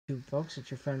Folks, it's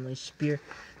your friendly spear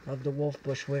of the Wolf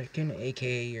Bushwickin,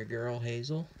 aka your girl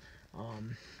Hazel.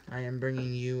 I am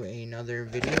bringing you another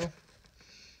video.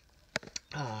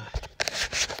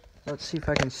 Let's see if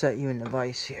I can set you in the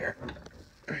vise here.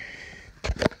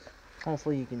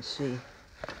 Hopefully you can see.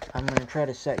 I'm going to try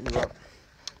to set you up.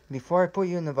 Before I put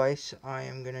you in the vise, I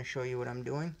am going to show you what I'm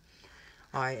doing.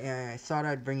 I thought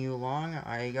I'd bring you along.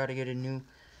 I got to get a new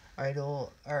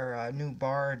new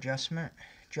bar adjuster,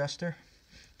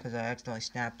 because I accidentally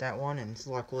snapped that one, and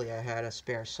luckily I had a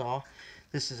spare saw.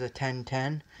 This is a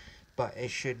 1010, but it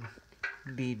should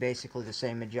be basically the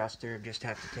same adjuster, just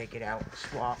have to take it out and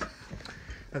swap.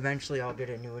 Eventually I'll get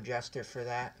a new adjuster for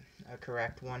that, a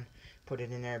correct one, put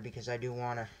it in there, because I do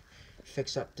want to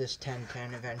fix up this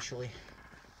 1010 eventually.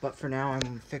 But for now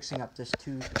I'm fixing up this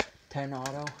 210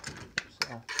 auto,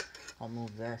 so I'll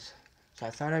move this. So I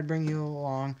thought I'd bring you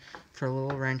along for a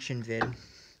little wrenching vid.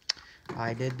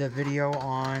 I did the video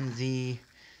on the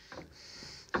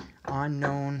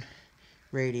unknown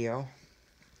radio,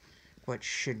 which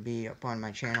should be up on my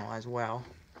channel as well.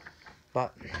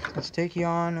 But let's take you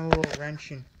on a little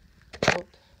wrenching. Oh,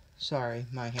 sorry,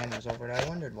 my hand was over it. I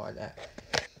wondered why that.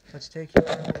 Let's take you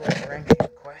on a little wrenching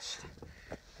quest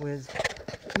with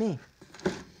me.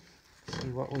 See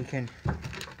what we can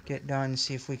get done.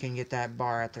 See if we can get that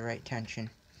bar at the right tension.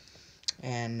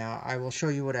 And I will show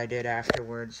you what I did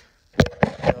afterwards.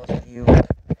 For those of you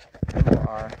who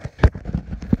are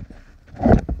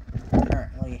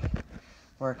currently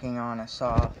working on a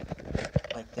saw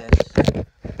like this,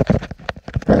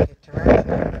 get to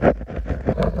wrenching.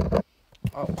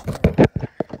 Oh.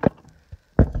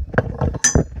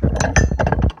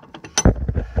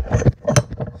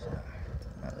 So,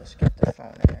 now let's get the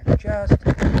phone in there just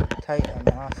tight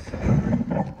enough,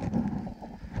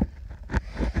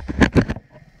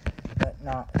 but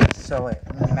not so it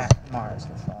mars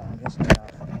the phone, just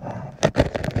enough.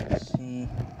 You can see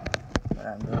what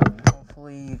I'm doing.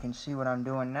 Hopefully you can see what I'm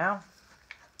doing now.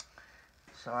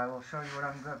 So I will show you what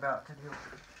I'm about to do.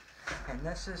 And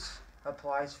this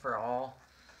applies for all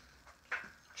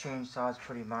chainsaws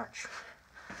pretty much.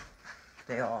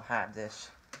 They all have this.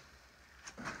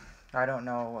 I don't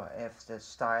know if the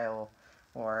style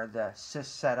or the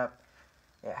setup,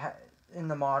 in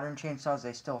the modern chainsaws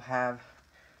they still have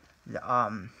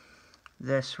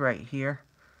this right here.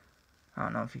 I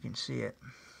don't know if you can see it,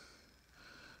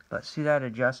 but see that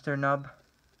adjuster nub?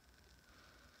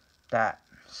 That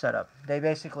setup. They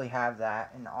basically have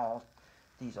that in all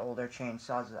these older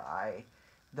chainsaws.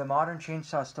 The modern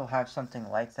chainsaws still have something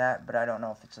like that, but I don't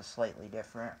know if it's a slightly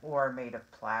different, or made of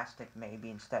plastic maybe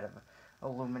instead of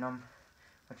aluminum,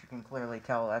 but you can clearly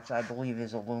tell that's, I believe,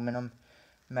 is aluminum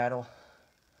metal.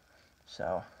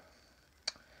 So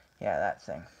yeah, that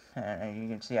thing. And you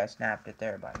can see I snapped it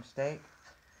there by mistake.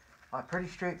 A pretty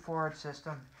straightforward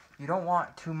system. You don't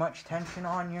want too much tension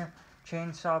on your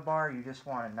chainsaw bar. You just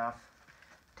want enough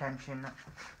tension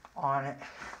on it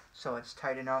so it's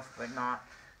tight enough, but not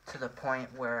to the point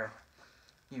where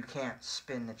you can't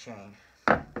spin the chain.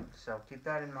 So keep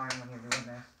that in mind when you're doing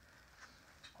this.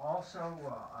 Also,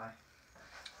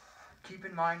 keep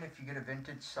in mind if you get a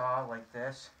vintage saw like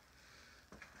this,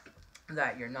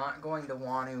 that you're not going to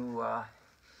want to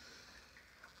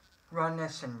run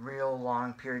this in real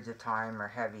long periods of time or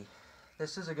heavy.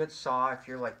 This is a good saw if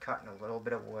you're like cutting a little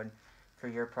bit of wood for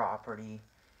your property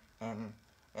and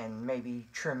maybe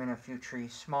trimming a few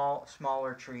trees,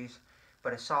 smaller trees.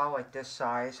 But a saw like this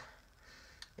size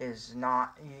is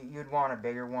not, you'd want a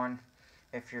bigger one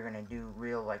if you're going to do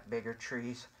real like bigger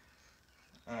trees.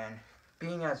 And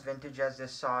being as vintage as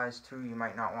this saw is too, you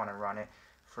might not want to run it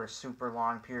for super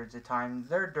long periods of time.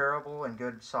 They're durable and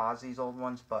good saws, these old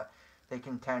ones, but they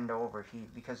can tend to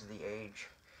overheat because of the age,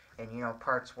 and you know,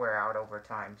 parts wear out over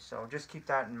time. So just keep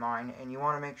that in mind, and you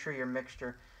want to make sure your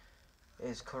mixture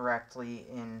is correctly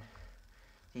in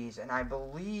these. And I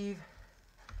believe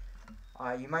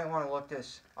you might want to look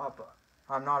this up.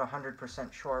 I'm not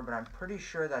 100% sure, but I'm pretty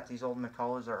sure that these old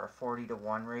McCullochs are a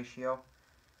 40-to-1 ratio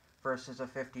versus a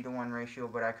 50-to-1 ratio,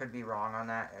 but I could be wrong on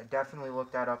that. Definitely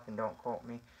look that up and don't quote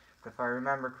me. But if I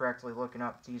remember correctly looking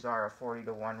up, these are a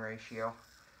 40-to-1 ratio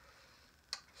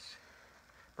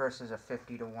versus a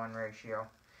 50-to-1 ratio.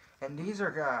 And these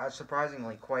are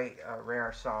surprisingly quite a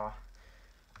rare saw.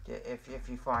 If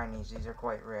you find these are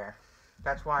quite rare.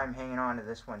 That's why I'm hanging on to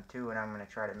this one too, and I'm going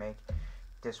to try to make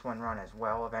this one run as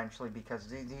well eventually, because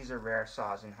these are rare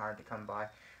saws and hard to come by.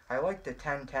 I like the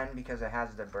 1010 because it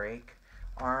has the brake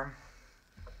arm,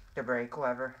 the brake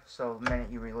lever, so the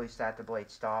minute you release that, the blade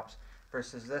stops,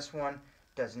 versus this one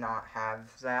does not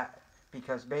have that,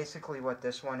 because basically what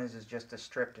this one is just a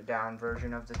stripped down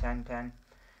version of the 1010.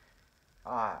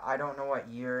 I don't know what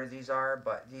year these are,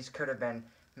 but these could have been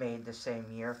made the same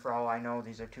year. For all I know,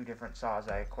 these are two different saws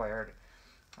I acquired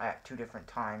at two different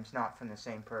times, not from the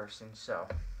same person. So,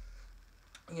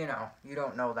 you know, you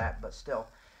don't know that, but still,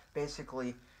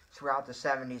 basically, throughout the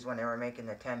 70s when they were making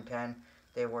the 1010,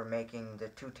 they were making the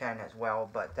 210 as well,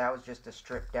 but that was just a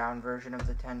stripped down version of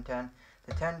the 1010.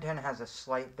 The 1010 has a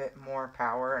slight bit more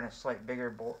power and a slight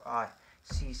bigger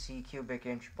cc cubic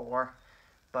inch bore,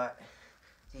 but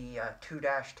the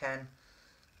 2-10,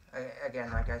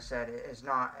 again, like I said,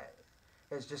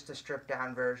 is just a stripped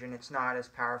down version. It's not as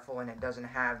powerful, and it doesn't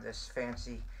have this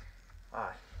fancy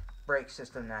brake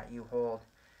system that you hold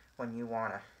when you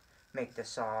want to make the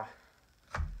saw.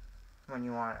 When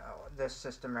you want this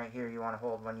system right here, you want to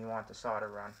hold when you want the saw to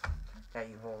run, that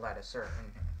you hold at a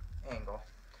certain angle.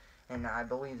 And I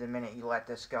believe the minute you let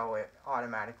this go, it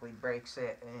automatically breaks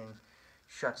it and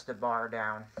shuts the bar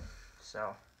down,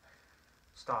 so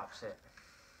stops it,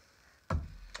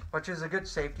 which is a good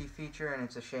safety feature, and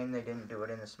it's a shame they didn't do it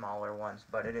in the smaller ones,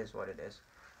 but it is what it is.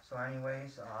 So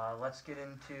anyways, let's get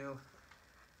into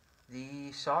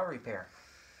the saw repair.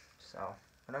 So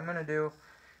what I'm going to do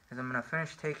is I'm going to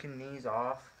finish taking these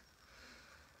off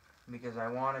because I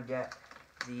want to get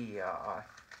the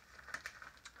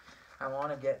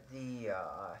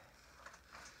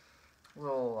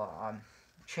little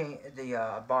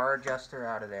bar adjuster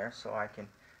out of there so I can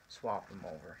swap them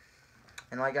over.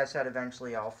 And like I said,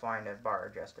 eventually I'll find a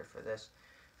bar adjuster for this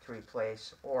to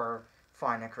replace, or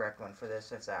find the correct one for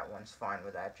this if that one's fine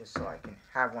with that, just so I can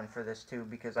have one for this too,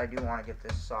 because I do want to get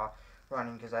this saw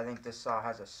running, because I think this saw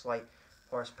has a slight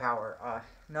horsepower.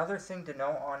 Another thing to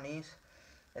note on these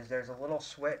is there's a little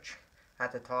switch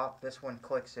at the top. This one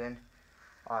clicks in.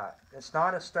 It's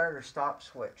not a start or stop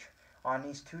switch. On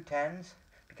these 210s,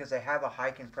 because they have a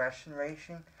high compression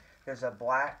rating, there's a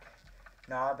black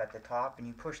knob at the top, and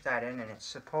you push that in, and it's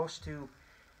supposed to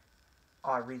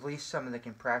release some of the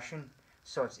compression,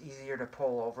 so it's easier to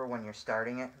pull over when you're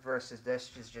starting it, versus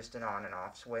this is just an on and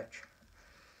off switch.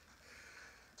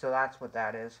 So that's what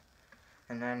that is.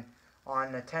 And then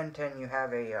on the 1010 you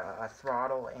have a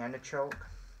throttle and a choke,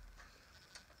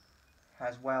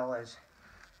 as well as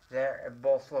they're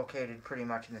both located pretty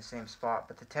much in the same spot,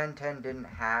 but the 1010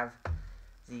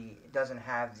 doesn't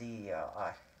have the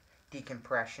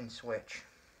decompression switch.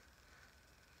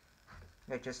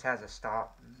 It just has a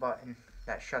stop button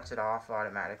that shuts it off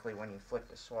automatically when you flick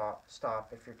the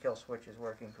stop if your kill switch is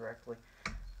working correctly.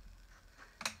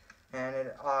 And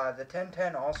the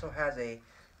 1010 also has a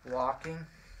locking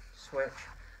switch.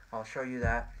 I'll show you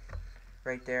that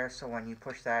right there. So when you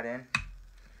push that in,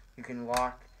 you can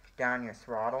lock down your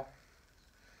throttle,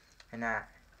 and that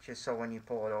just so when you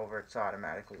pull it over, it's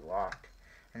automatically locked,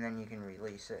 and then you can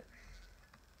release it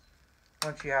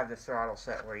once you have the throttle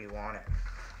set where you want it.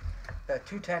 The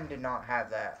 210 did not have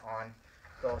that on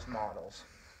those models.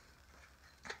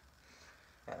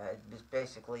 Just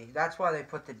basically, that's why they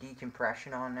put the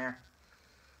decompression on there,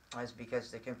 is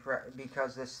because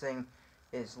because this thing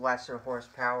is lesser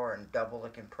horsepower and double the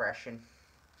compression.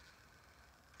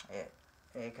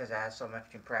 Because it has so much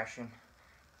compression,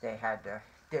 they had to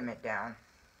dim it down.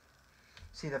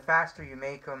 See, the faster you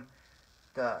make them,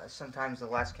 sometimes the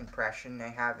less compression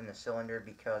they have in the cylinder,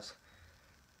 because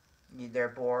they're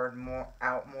bored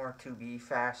out more to be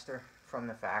faster from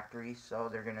the factory, so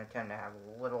they're going to tend to have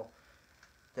a little,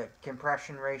 the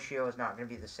compression ratio is not going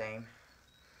to be the same.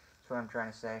 That's what I'm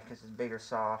trying to say, because it's bigger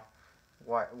saw,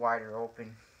 wider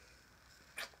open,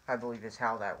 I believe is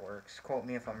how that works. Quote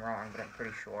me if I'm wrong, but I'm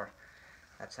pretty sure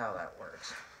that's how that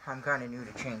works. I'm kind of new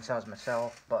to chainsaws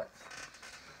myself, but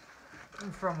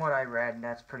from what I read,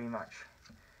 that's pretty much.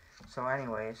 So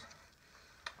anyways,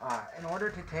 in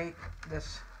order to take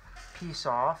this piece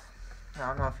off, I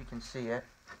don't know if you can see it,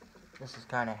 this is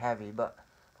kind of heavy, but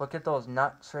look at those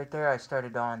nuts right there. I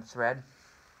started on thread.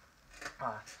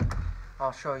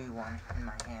 I'll show you one in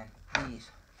my hand. These.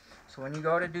 So when you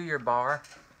go to do your bar,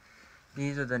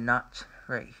 these are the nuts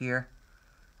right here.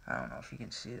 I don't know if you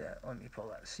can see that. Let me pull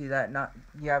that. See that nut?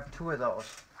 You have two of those,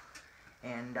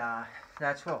 and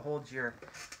that's what holds your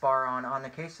bar on. On the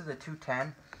case of the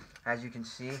 210, as you can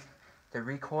see, the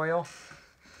recoil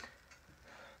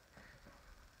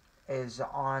is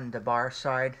on the bar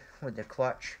side with the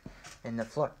clutch, and the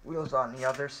flip wheel's on the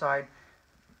other side,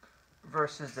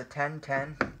 versus the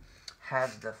 1010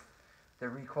 has the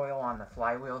recoil on the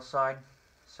flywheel side.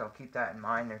 So keep that in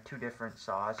mind. They're two different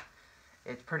saws.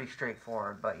 It's pretty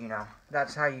straightforward, but you know,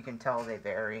 that's how you can tell they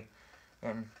vary.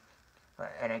 And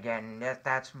again,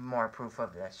 that's more proof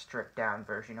of the stripped down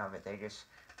version of it. They just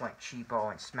went cheapo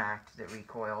and smacked the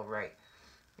recoil right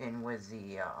in with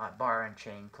the bar and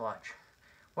chain clutch,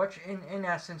 which in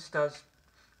essence does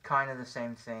kind of the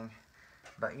same thing,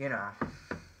 but you know,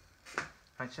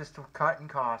 it's just a cut in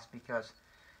cost because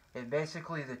it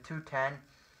basically, the 210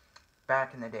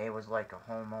 back in the day was like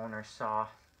a homeowner saw,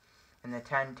 and the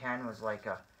 1010 was like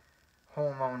a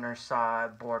homeowner saw,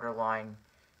 borderline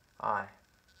uh,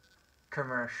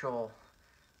 commercial,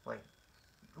 like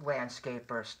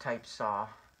landscapers type saw.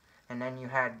 And then you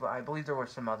had, I believe there were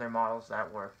some other models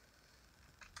that were,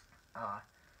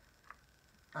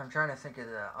 I'm trying to think of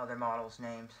the other models'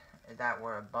 names that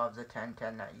were above the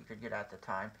 1010 that you could get at the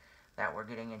time, that were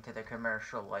getting into the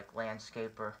commercial, like,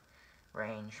 landscaper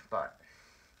range. But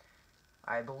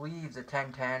I believe the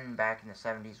 1010 back in the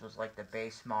 70s was like the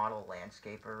base model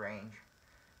landscaper range.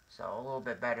 So a little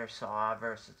bit better saw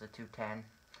versus the 210.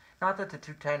 Not that the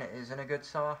 210 isn't a good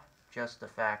saw, just the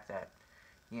fact that,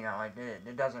 you know,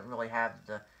 it doesn't really have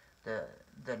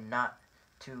the nut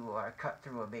to cut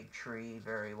through a big tree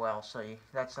very well. So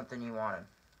that's something you want to,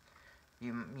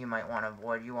 you might want to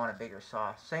avoid. You want a bigger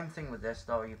saw. Same thing with this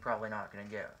though. You're probably not going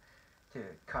to get to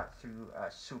cut through a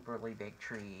superly big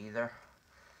tree either.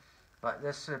 But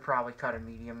this would probably cut a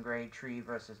medium grade tree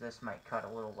versus this might cut a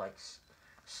little like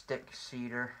stick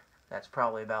cedar. That's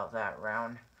probably about that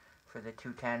round for the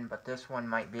 210, but this one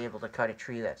might be able to cut a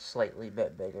tree that's slightly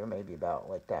bit bigger, maybe about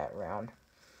like that round.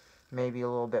 Maybe a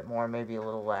little bit more, maybe a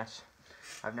little less.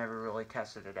 I've never really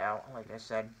tested it out, like I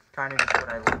said. Kind of just what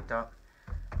I looked up.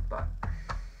 But,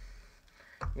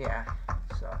 yeah,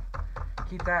 so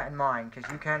keep that in mind, because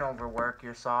you can overwork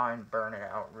your saw and burn it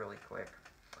out really quick.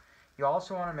 You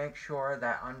also want to make sure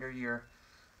that under your,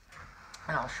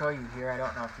 and I'll show you here, I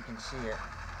don't know if you can see it,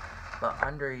 but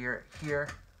under your, here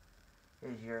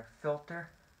is your filter.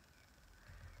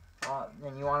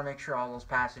 And you want to make sure all those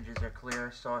passages are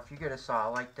clear. So if you get a saw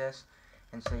like this,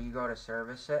 and say you go to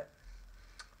service it,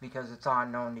 because it's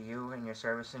unknown to you and you're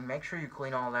servicing, make sure you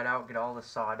clean all that out, get all the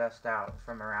sawdust out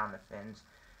from around the fins.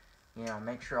 You know,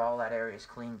 make sure all that area is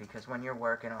clean, because when you're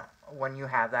working on, when you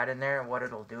have that in there, what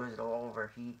it'll do is it'll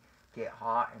overheat, get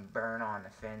hot, and burn on the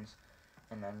fins,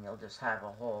 and then you'll just have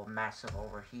a whole mess of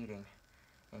overheating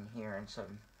in here and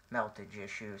some meltage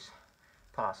issues,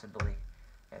 possibly,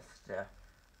 if the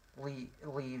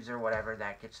leaves or whatever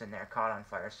that gets in there caught on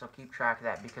fire. So keep track of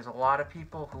that, because a lot of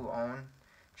people who own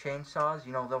chainsaws,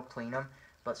 you know, they'll clean them,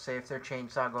 but say if their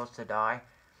chainsaw goes to die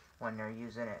when they're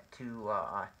using it to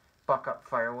buck up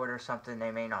firewood or something,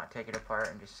 they may not take it apart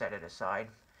and just set it aside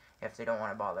if they don't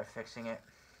want to bother fixing it.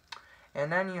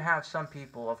 And then you have some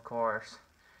people, of course,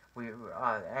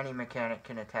 any mechanic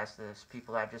can attest to this,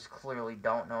 people that just clearly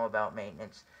don't know about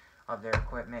maintenance of their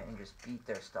equipment and just beat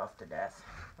their stuff to death,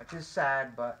 which is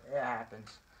sad, but it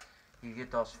happens. You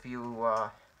get those few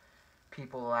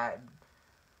people that,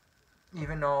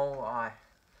 even though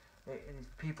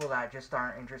people that just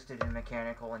aren't interested in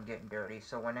mechanical and getting dirty,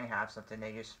 so when they have something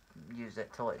they just use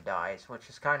it till it dies, which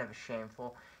is kind of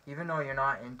shameful. Even though you're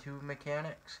not into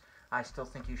mechanics, I still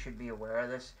think you should be aware of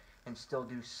this and still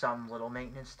do some little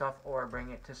maintenance stuff, or bring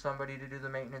it to somebody to do the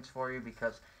maintenance for you,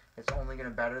 because it's only going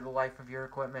to better the life of your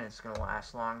equipment. It's going to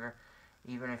last longer,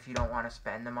 even if you don't want to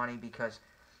spend the money, because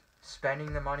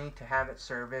spending the money to have it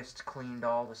serviced, cleaned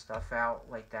all the stuff out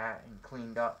like that, and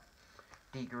cleaned up,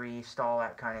 degreased, all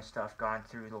that kind of stuff, gone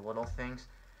through the little things,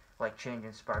 like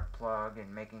changing spark plug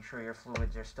and making sure your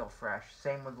fluids are still fresh.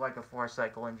 Same with like a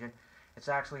 4-cycle engine. It's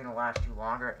actually going to last you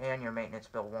longer, and your maintenance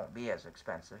bill won't be as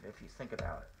expensive if you think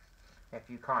about it, if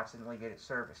you constantly get it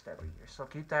serviced every year. So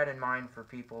keep that in mind for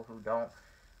people who don't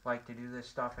like to do this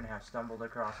stuff and have stumbled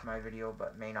across my video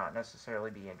but may not necessarily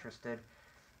be interested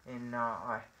in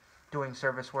doing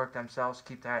service work themselves.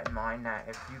 Keep that in mind, that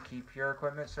if you keep your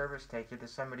equipment serviced, take it to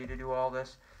somebody to do all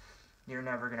this, you're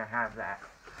never going to have that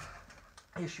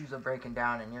issues of breaking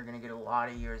down, and you're going to get a lot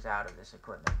of years out of this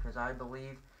equipment. Because I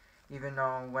believe, even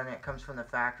though when it comes from the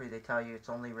factory they tell you it's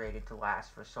only rated to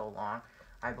last for so long,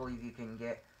 I believe you can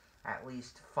get at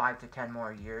least 5 to 10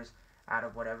 more years out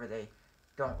of whatever they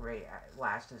don't rate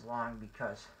last as long,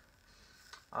 because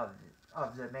of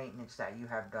the maintenance that you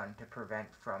have done to prevent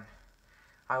from.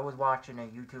 I was watching a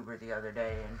YouTuber the other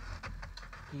day, and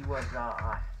he was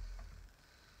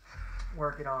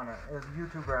working on a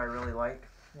YouTuber I really like,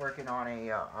 working on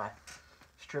a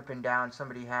stripping down.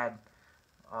 Somebody had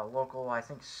a local, I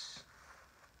think,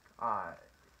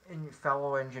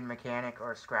 fellow engine mechanic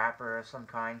or scrapper of some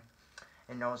kind,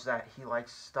 and knows that he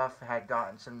likes stuff, had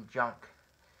gotten some junk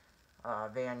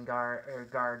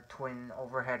Vanguard twin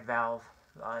overhead valve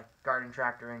garden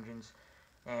tractor engines,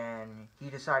 and he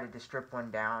decided to strip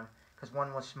one down because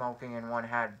one was smoking and one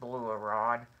had blew a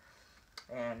rod.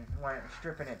 And when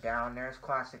stripping it down, there's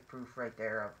classic proof right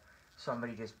there of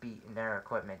somebody just beating their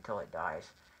equipment till it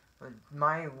dies.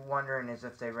 My wondering is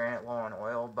if they ran it low on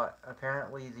oil, but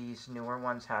apparently these newer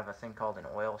ones have a thing called an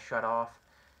oil shutoff,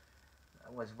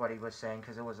 was what he was saying,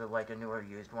 because it was like a newer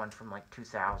used one from like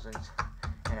 2000s.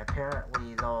 And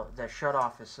apparently the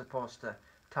shutoff is supposed to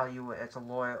tell you it's a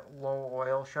low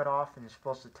oil shutoff, and it's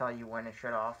supposed to tell you when to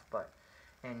shut off.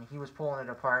 And he was pulling it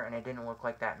apart, and it didn't look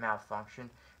like that malfunction.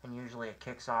 And usually it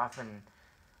kicks off,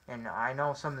 and I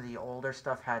know some of the older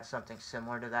stuff had something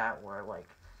similar to that, where like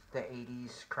the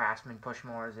 80s Craftsman push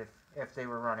mowers, if they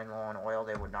were running low on oil,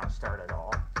 they would not start at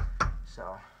all.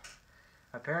 So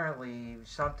apparently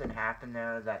something happened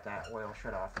there that oil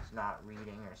shutoff is not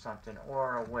reading or something,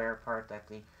 or a wear part that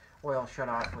the oil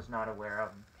shutoff was not aware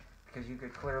of, because you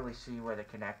could clearly see where the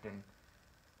connecting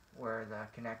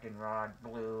rod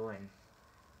blew and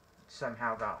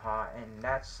somehow got hot, and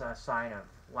that's a sign of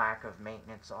lack of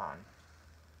maintenance on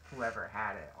whoever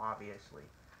had it, obviously.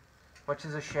 Which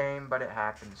is a shame, but it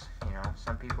happens, you know.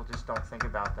 Some people just don't think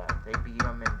about that. They beat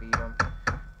them,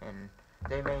 and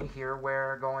they may hear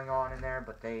wear going on in there,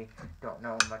 but they don't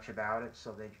know much about it,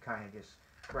 so they kind of just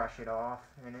brush it off.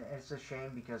 And it's a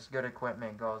shame, because good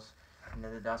equipment goes into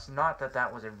the dust. Not that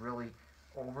that was a really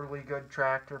overly good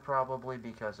tractor, probably,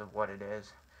 because of what it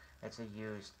is. It's a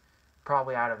used,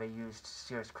 probably out of a used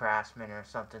Sears Craftsman or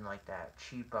something like that,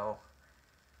 cheapo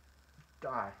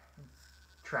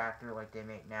tractor like they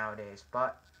make nowadays.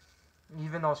 But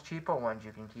even those cheapo ones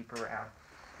you can keep around,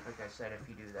 like I said, if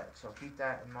you do that. So keep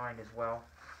that in mind as well.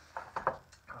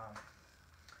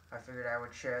 I figured I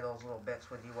would share those little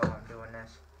bits with you while I'm doing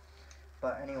this.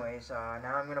 But anyways,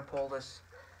 now I'm going to pull this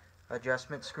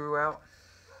adjustment screw out,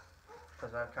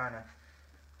 because I've kind of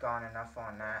gone enough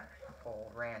on that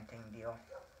whole ranting deal.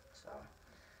 So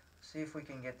see if we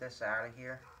can get this out of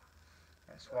here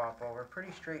and swap over.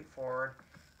 Pretty straightforward.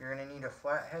 You're going to need a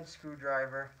flathead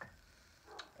screwdriver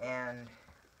and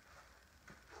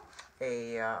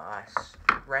a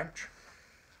wrench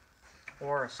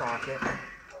or a socket.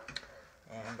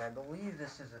 And I believe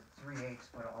this is a 3/8,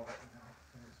 but I'll let you know.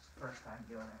 This is the first time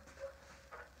doing it.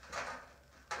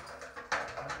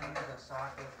 I'm going to use a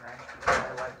socket wrench, because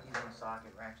I like using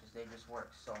socket wrenches. They just work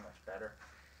so much better.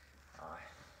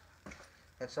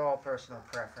 It's all personal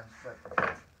preference,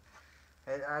 but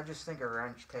I just think a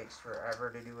wrench takes forever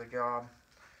to do a job,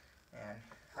 and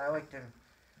I like to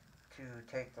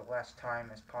take the less time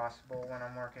as possible when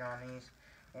I'm working on these.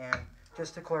 And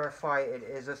just to clarify, it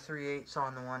is a 3/8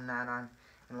 on the one that I'm,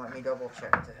 and let me double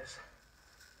check this.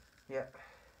 Yep,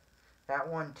 that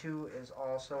one too is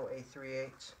also a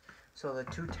 3/8. So the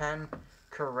 210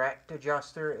 correct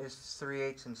adjuster is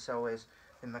 3/8, and so is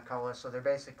the McCulloch. So they're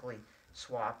basically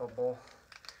swappable.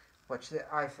 Which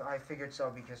I figured so,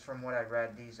 because from what I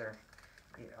read, these are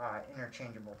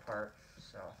interchangeable part.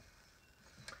 So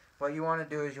what you want to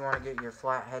do is you want to get your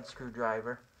flathead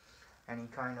screwdriver, any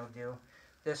kind will do.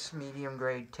 This medium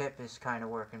grade tip is kind of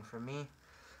working for me.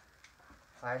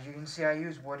 As you can see, I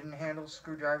use wooden handle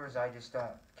screwdrivers. I just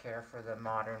don't care for the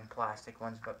modern plastic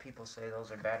ones, but people say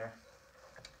those are better.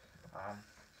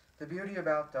 The beauty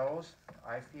about those,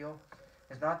 I feel,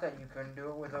 is not that you couldn't do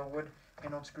it with a wood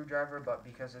handled screwdriver, but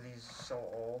because of these so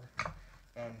old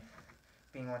and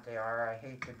being what they are, I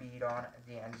hate to beat on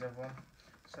the ends of them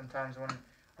sometimes when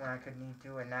I could need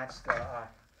to. And that's the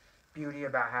beauty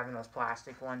about having those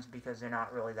plastic ones, because they're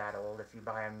not really that old. If you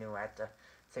buy them new at the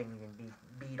thing, you can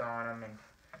beat on them and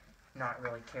not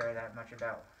really care that much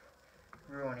about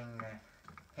ruining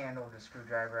the handle of the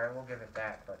screwdriver. I will give it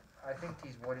that. But I think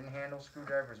these wooden handle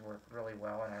screwdrivers work really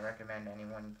well, and I recommend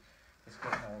anyone is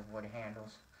getting old wood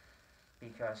handles,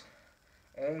 because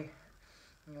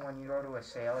when you go to a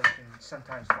sale, you can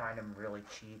sometimes find them really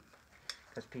cheap,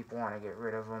 because people want to get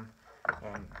rid of them,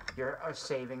 and you're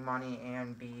saving money,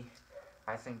 and B,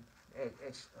 I think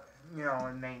it's, you know,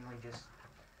 and mainly just,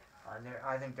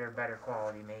 I think they're better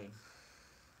quality made,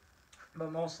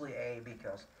 but mostly A,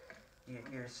 because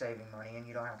you're saving money, and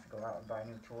you don't have to go out and buy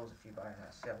new tools if you buy them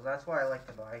at sales. That's why I like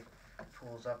to buy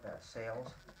tools up at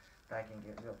sales that I can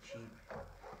get real cheap,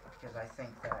 because I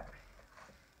think that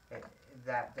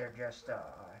they're just,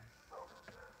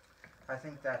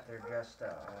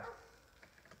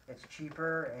 it's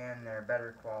cheaper and they're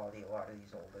better quality, a lot of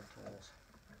these older tools.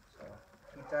 So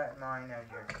keep that in mind as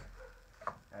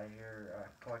you're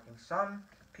collecting. Some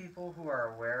people who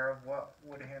are aware of what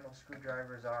wood handle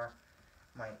screwdrivers are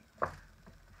might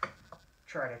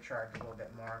try to charge a little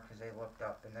bit more because they looked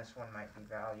up, and this one might be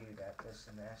valued at this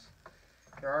and this.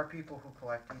 There are people who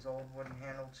collect these old wooden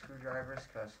handled screwdrivers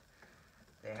because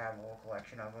they have a whole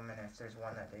collection of them, and if there's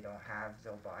one that they don't have,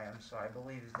 they'll buy them. So I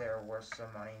believe they're worth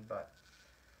some money, but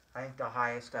I think the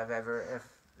highest I've ever,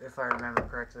 if I remember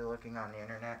correctly, looking on the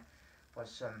internet,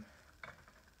 was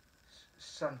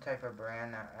some type of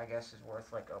brand that I guess is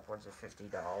worth like upwards of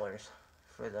 $50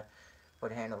 for the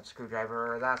wood-handled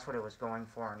screwdriver, or that's what it was going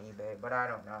for on eBay, but I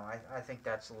don't know. I think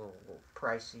that's a little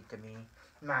pricey to me,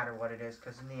 no matter what it is,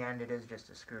 because in the end it is just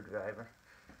a screwdriver.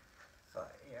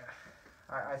 But yeah,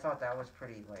 I thought that was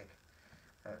pretty, like,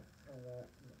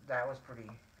 that was pretty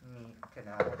neat to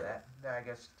know that I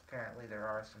guess apparently there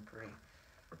are some pretty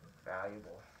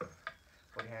valuable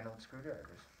wood-handled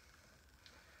screwdrivers.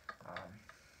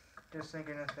 Just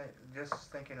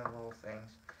thinking of little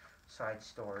things, side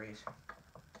stories.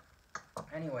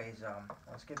 Anyways,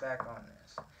 let's get back on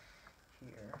this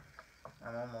here.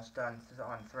 I'm almost done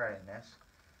on threading this,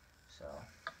 so.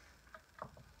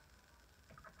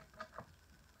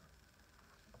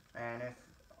 And if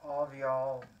all of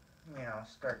y'all,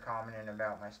 start commenting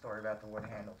about my story about the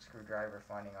wood-handled screwdriver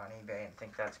finding on eBay and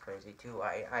think that's crazy too,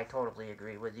 I totally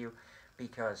agree with you,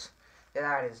 because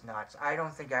that is nuts. I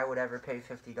don't think I would ever pay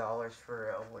 $50 for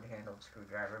a wood-handled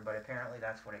screwdriver, but apparently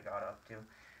that's what it got up to.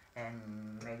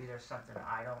 And maybe there's something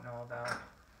I don't know about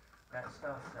that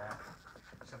stuff that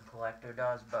some collector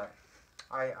does, but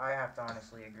I have to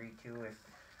honestly agree too. If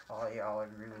all y'all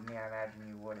agree with me, I imagine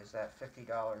you would, is that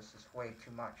 $50 is way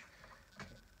too much.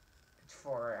 It's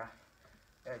for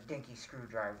a dinky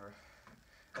screwdriver,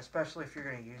 especially if you're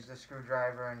going to use the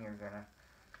screwdriver and you're going to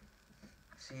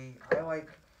see.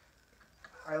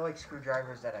 I like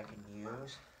screwdrivers that I can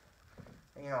use.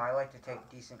 I like to take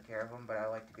decent care of them, but I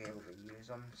like to be able to use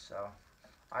them, so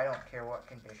I don't care what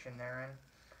condition they're in.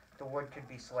 The wood could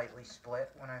be slightly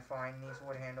split when I find these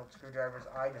wood-handled screwdrivers.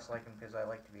 I just like them because I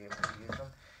like to be able to use them,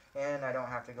 and I don't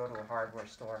have to go to a hardware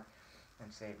store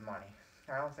and save money.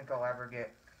 I don't think I'll ever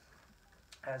get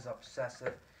as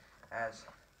obsessive as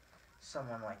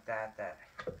someone like that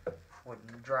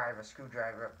would drive a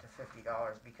screwdriver up to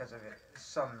 $50 because of it,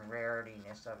 some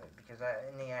rarityness of it, because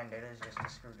in the end it is just a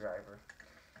screwdriver.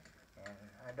 And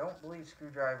I don't believe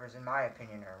screwdrivers, in my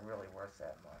opinion, are really worth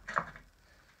that much.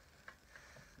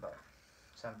 But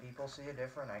some people see it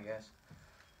different, I guess.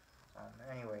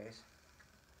 Anyways,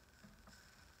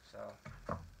 so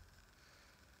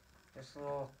just a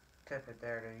little tidbit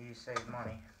there to you save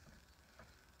money.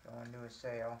 Going to do a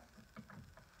sale,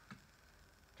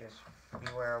 just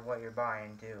beware of what you're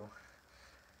buying too.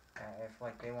 If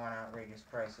like they want outrageous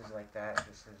prices like that,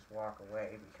 just walk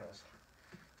away, because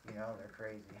they're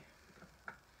crazy.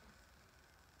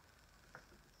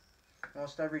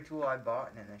 Most every tool I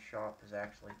bought in this shop is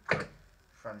actually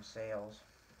from sales.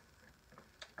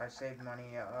 I saved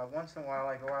money. Once in a while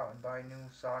I go out and buy new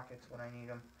sockets when I need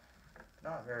them.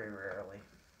 Not very rarely.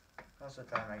 Most of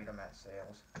the time I get them at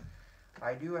sales.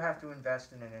 I do have to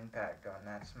invest in an impact gun.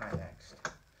 That's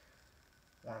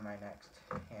one of my next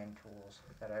hand tools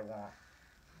that I want.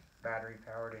 Battery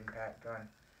powered impact gun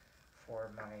for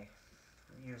my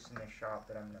use in the shop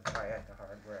that I'm going to buy at the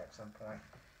hardware at some point.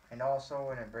 And also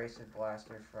an abrasive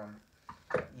blaster from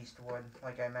Eastwood.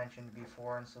 Like I mentioned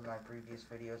before in some of my previous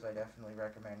videos, I definitely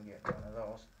recommend getting one of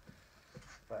those.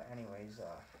 But anyways,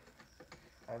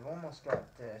 I've almost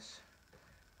got this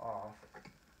off.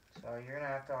 So you're going to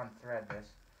have to unthread this,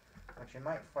 which it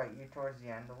might fight you towards the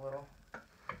end a little,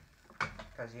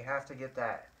 because you have to get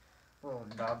that little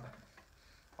nub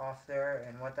off there.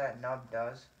 And what that nub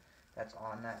does, that's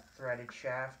on that threaded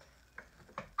shaft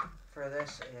for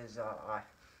this, is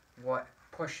what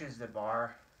pushes the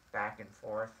bar back and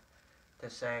forth. To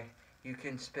say, you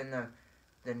can spin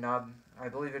the nub, I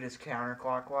believe it is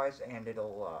counterclockwise, and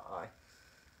it'll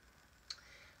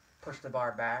push the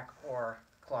bar back, or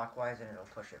clockwise and it'll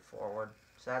push it forward.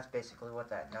 So that's basically what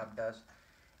that nub does.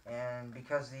 And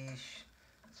because these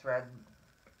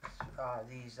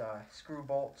screw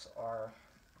bolts are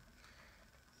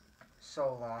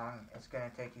so long, it's going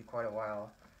to take you quite a while,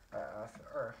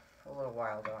 or a little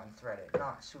while to unthread it.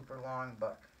 Not super long,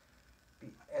 but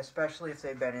especially if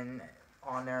they've been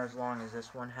on there as long as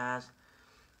this one has,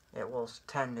 it will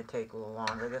tend to take a little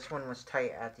longer. This one was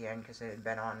tight at the end because it had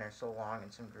been on there so long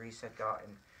and some grease had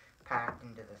gotten packed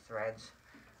into the threads.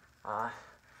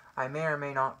 I may or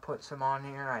may not put some on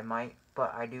here, I might,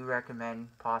 but I do recommend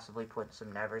possibly putting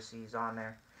some Never-Seez on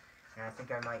there. And I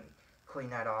think I might clean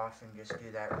that off and just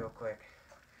do that real quick.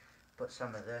 Put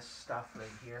some of this stuff right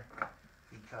here,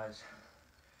 because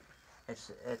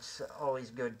it's always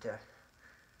good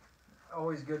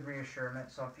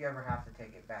reassurance. So if you ever have to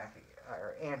take it back,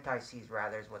 or anti-seize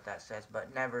rather is what that says,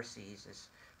 but Never-Seez is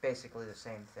basically the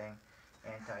same thing,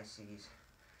 anti-seize.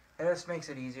 And this makes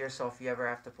it easier, so if you ever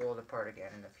have to pull it apart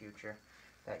again in the future,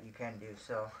 that you can do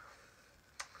so.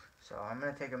 So I'm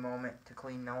going to take a moment to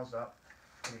clean those up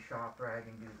with a shop rag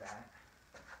and do that.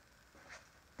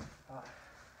 Here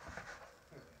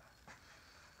we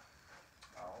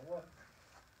go. What?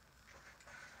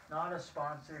 Not a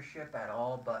sponsorship at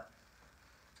all, but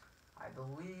I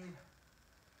believe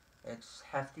it's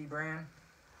Hefty brand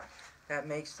that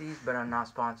makes these, but I'm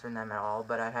not sponsoring them at all.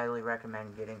 But I highly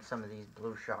recommend getting some of these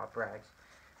blue shop rags.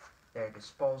 They're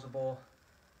disposable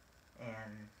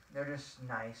and they're just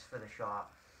nice for the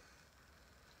shop.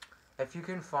 If you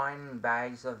can find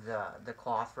bags of the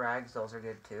cloth rags, those are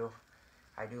good too.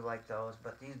 I do like those,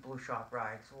 but these blue shop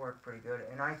rags work pretty good,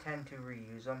 and I tend to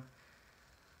reuse them.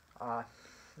 A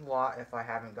lot, if I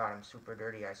haven't got them super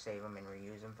dirty, I save them and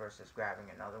reuse them versus grabbing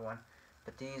another one.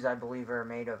 But these, I believe, are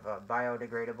made of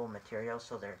biodegradable material,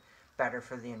 so they're better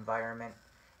for the environment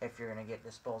if you're going to get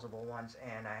disposable ones,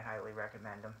 and I highly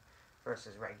recommend them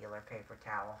versus regular paper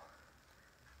towel.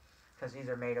 Because these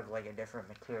are made of like a different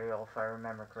material, if I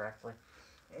remember correctly.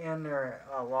 And they're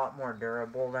a lot more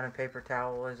durable than a paper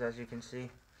towel is, as you can see.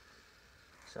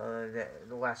 So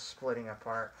the less splitting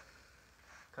apart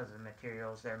because of the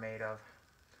materials they're made of.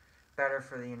 Better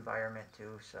for the environment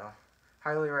too, so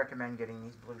highly recommend getting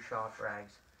these blue shop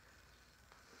rags.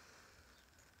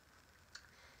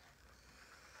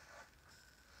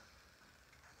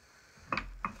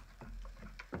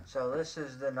 So this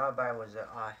is the nub I was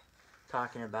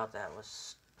talking about that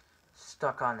was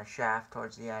stuck on the shaft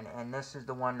towards the end, and this is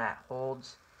the one that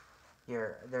holds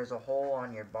there's a hole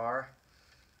on your bar,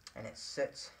 and it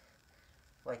sits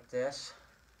like this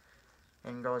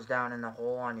and goes down in the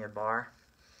hole on your bar,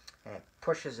 and it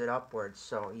pushes it upwards,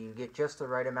 so you get just the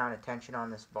right amount of tension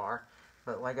on this bar.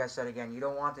 But like I said again, you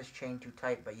don't want this chain too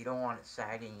tight, but you don't want it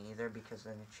sagging either, because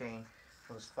then the chain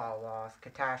will just fall off.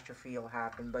 Catastrophe will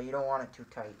happen, but you don't want it too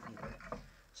tight either.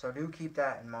 So do keep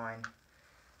that in mind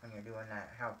when you're doing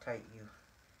that, how tight you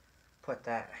put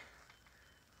that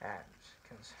at,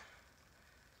 because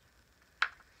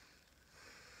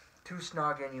too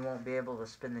snug and you won't be able to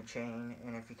spin the chain,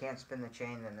 and if you can't spin the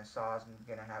chain, then the saw is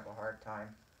going to have a hard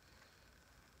time.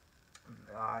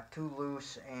 Too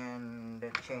loose and the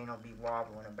chain will be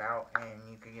wobbling about, and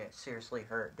you could get seriously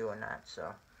hurt doing that.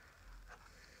 So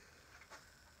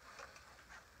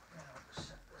I'll just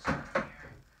set this up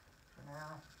here for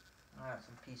now. I have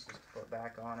some pieces to put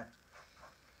back on it.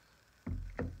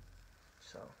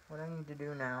 So what I need to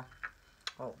do now,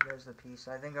 oh, there's the piece.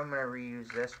 I think I'm going to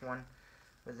reuse this one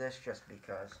with this just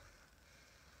because.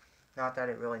 Not that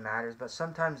it really matters, but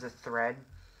sometimes the thread,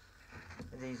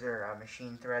 these are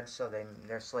machine threads, so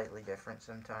they're slightly different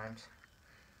sometimes,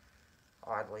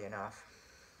 oddly enough.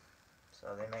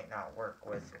 So they might not work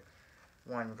with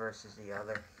one versus the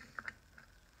other.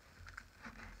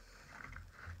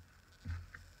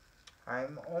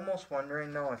 I'm almost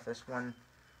wondering though if this one,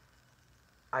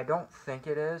 I don't think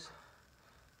it is,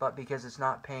 but because it's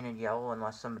not painted yellow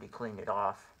unless somebody cleaned it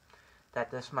off, that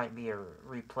this might be a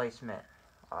replacement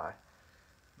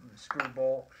screw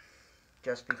bolt,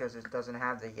 just because it doesn't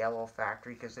have the yellow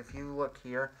factory. Because if you look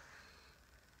here,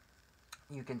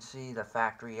 you can see the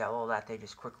factory yellow that they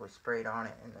just quickly sprayed on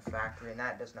it in the factory, and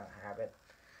that does not have it,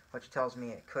 which tells me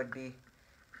it could be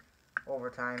over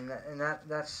time. And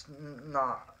that's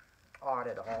not odd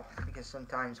at all, because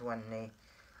sometimes when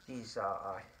these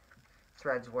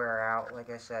threads wear out, like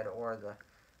I said, or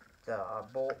the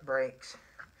bolt breaks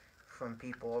from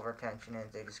people over tension,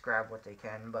 and they just grab what they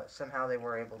can, but somehow they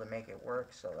were able to make it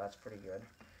work, so that's pretty good.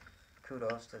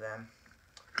 Kudos to them.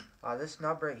 This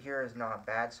nub right here is not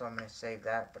bad, so I'm going to save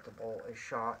that, but the bolt is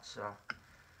shot, so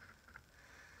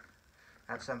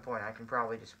at some point I could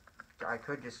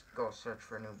just go search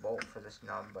for a new bolt for this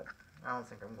nub, but I don't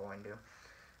think I'm going to.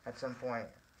 At some point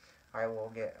I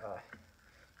will get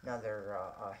another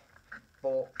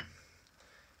bolt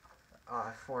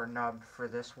for a nub for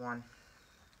this one.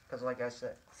 Because like I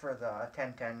said, for the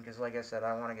 1010, because like I said,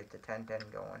 I want to get the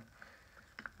 1010 going.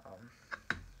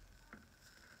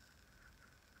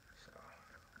 So,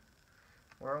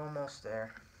 we're almost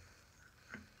there.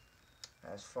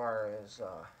 As far as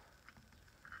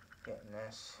getting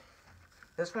this.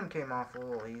 This one came off a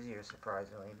little easier,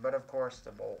 surprisingly. But of course,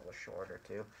 the bolt was shorter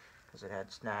too, because it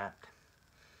had snapped.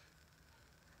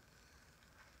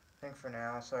 I think for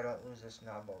now, so I don't lose this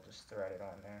nub, I'll just thread it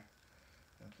on there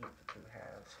and keep the two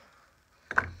halves.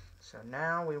 So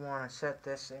now we want to set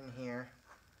this in here,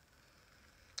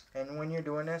 and when you're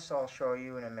doing this, I'll show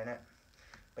you in a minute,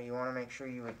 but you want to make sure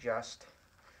you adjust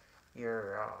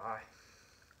your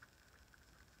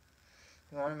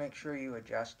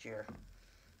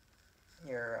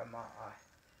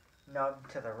nub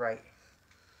to the right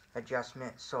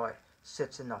adjustment so it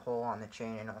sits in the hole on the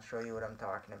chain, and I'll show you what I'm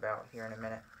talking about here in a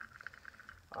minute.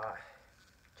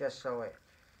 Just so it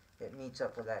meets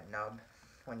up with that nub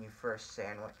when you first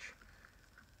sandwich.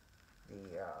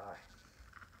 the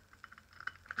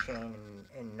chain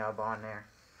and nub on there.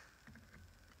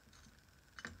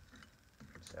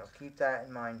 So keep that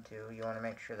in mind too. You want to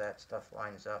make sure that stuff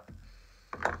lines up.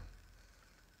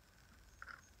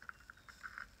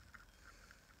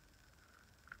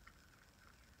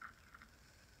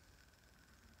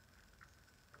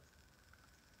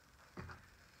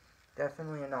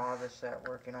 Definitely a novice at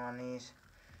working on these,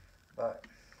 but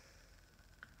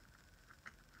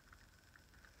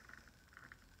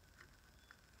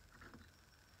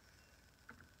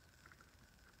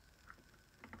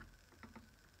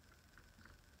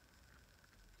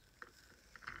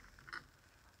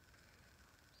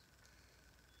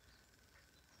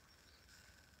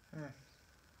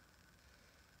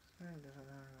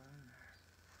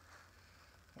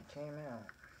it came out.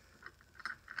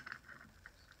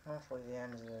 Hopefully the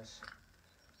ends of this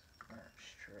aren't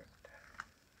stripped.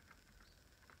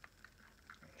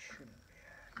 It shouldn't be.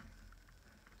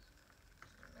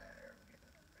 Just a matter of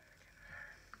getting it back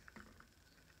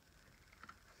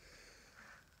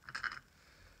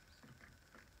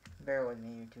in. Bear with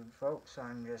me, YouTube folks.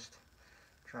 I'm just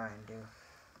trying to.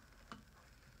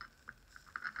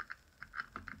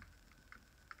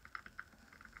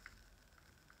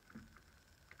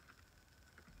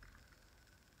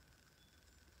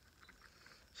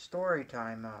 Story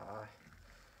time.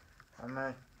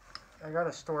 I got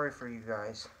a story for you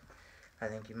guys. I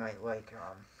think you might like.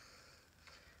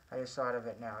 I just thought of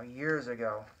it now. Years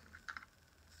ago,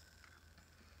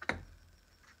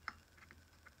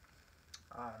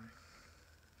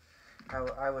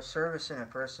 I was servicing a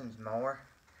person's mower.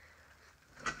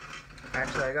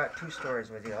 Actually, I got two stories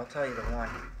with you. I'll tell you the one.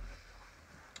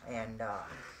 And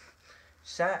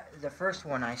the first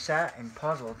one, I sat and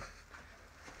puzzled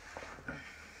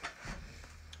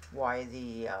why it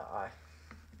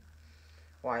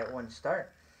wouldn't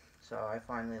start. So I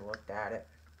finally looked at it,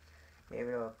 gave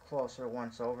it a closer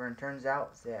once over, and turns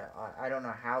out that I don't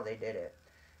know how they did it.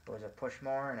 It was a push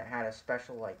mower, and it had a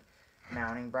special like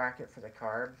mounting bracket for the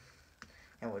carb,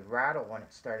 and would rattle when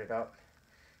it started up.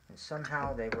 And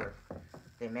somehow they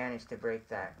managed to break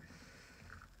that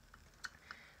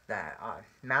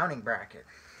mounting bracket.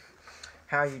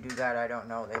 How you do that, I don't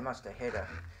know. They must have hit a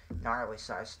gnarly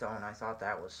size stone. I thought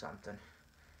that was something.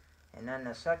 And then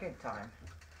the second time,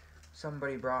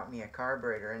 somebody brought me a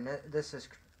carburetor, and this is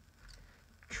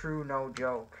true, no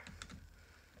joke,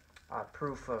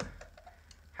 proof of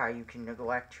how you can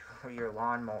neglect your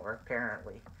lawnmower,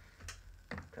 apparently,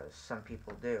 because some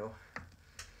people do.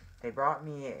 They brought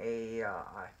me a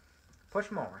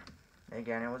push mower.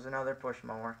 Again, it was another push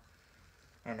mower,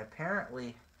 and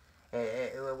apparently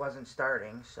it wasn't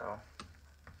starting. So,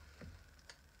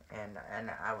 and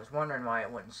I was wondering why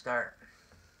it wouldn't start.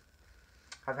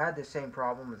 I've had the same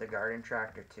problem with the garden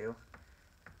tractor too.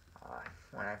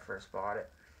 When I first bought it,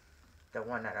 the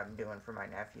one that I'm doing for my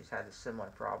nephews had a similar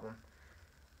problem.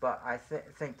 But I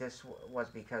think this was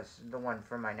because the one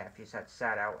for my nephews had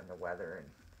sat out in the weather and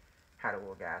had a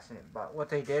little gas in it. But what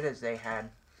they did is they had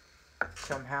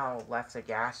somehow left the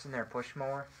gas in their push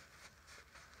mower.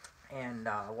 And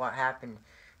what happened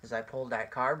is I pulled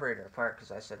that carburetor apart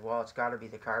because I said, well, it's got to be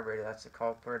the carburetor. That's the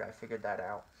culprit. I figured that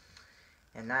out.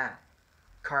 And that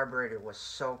carburetor was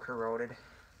so corroded.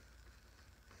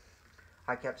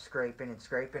 I kept scraping and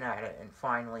scraping at it, and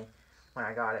finally, when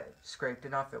I got it scraped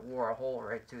enough, it wore a hole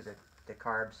right through the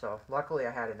carb. So luckily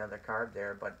I had another carb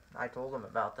there, but I told them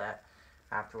about that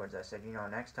afterwards. I said, you know,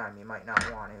 next time you might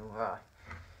not want to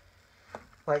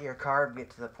let your carb get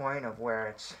to the point of where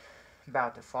it's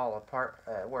about to fall apart,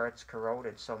 where it's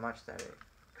corroded so much that it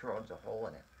corrodes a hole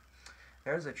in it.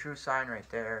 There's a true sign right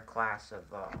there, class of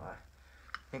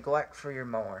neglect for your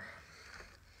mower.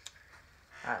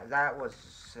 That was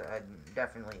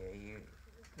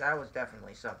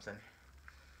definitely something.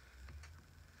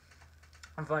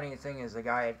 The funny thing is, the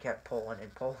guy had kept pulling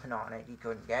and pulling on it. He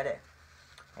couldn't get it,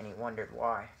 and he wondered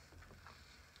why.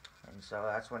 And so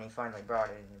that's when he finally brought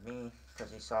it into me,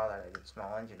 because he saw that I did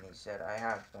small engine. He said, I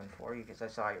have one for you because I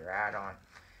saw your ad on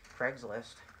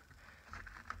Craigslist.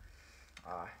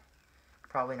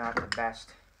 Probably not the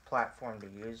best platform to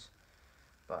use,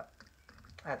 but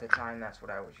at the time that's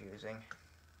what I was using.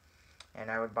 And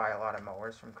I would buy a lot of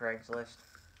mowers from Craigslist.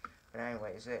 But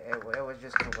anyways, it was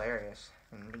just hilarious.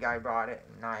 And the guy brought it,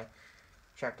 and I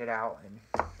checked it out, and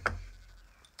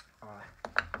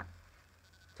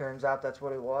turns out that's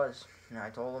what it was. And I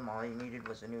told him all he needed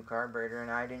was a new carburetor,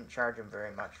 and I didn't charge him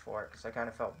very much for it because I kind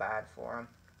of felt bad for him.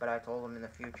 But I told him in the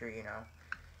future, you know,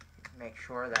 make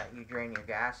sure that you drain your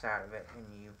gas out of it and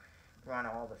you run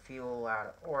all the fuel out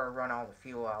of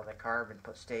the carb and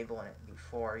put stable in it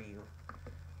before you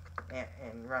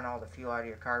and run all the fuel out of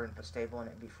your car and put stable in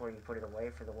it before you put it away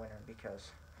for the winter,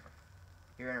 because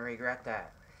you're going to regret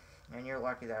that. And you're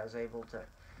lucky that I was able to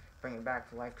bring it back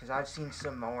to life, because I've seen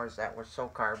some mowers that were so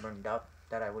carboned up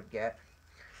that I would get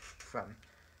from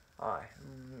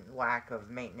lack of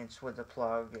maintenance with the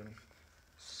plug, and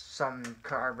some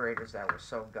carburetors that were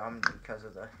so gummed because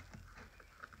of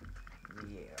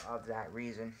of that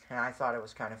reason. And I thought it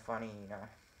was kind of funny, you know,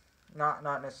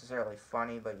 not necessarily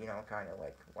funny, but you know, kind of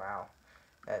like, wow,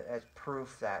 as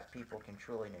proof that people can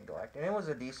truly neglect. And it was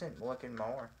a decent looking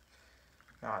mower,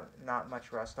 not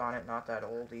much rust on it, not that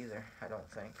old either, I don't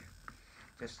think.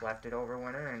 Just left it over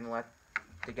winter and let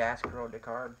the gas corrode the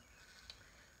carb.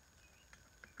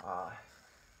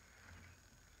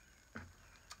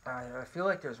 I feel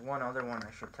like there's one other one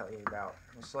I should tell you about.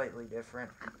 It's slightly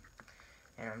different,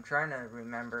 and I'm trying to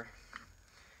remember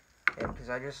it because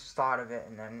I just thought of it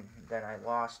and then I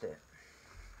lost it.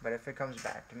 But if it comes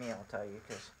back to me, I'll tell you,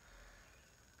 because,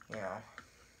 you know,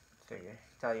 figure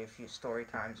tell you a few story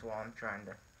times while I'm trying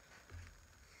to.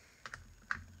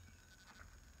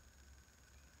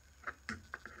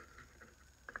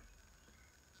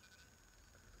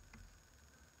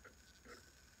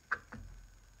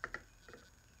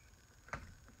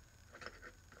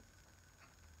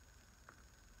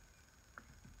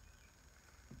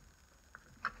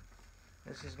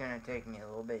 This is going to take me a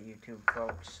little bit, YouTube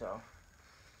folks, so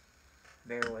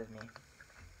bear with me.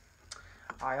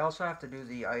 I also have to do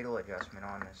the idle adjustment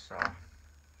on this saw,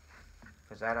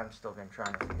 because that I'm still been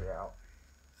trying to figure out.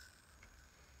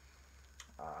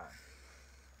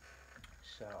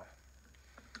 So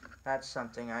that's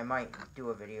something I might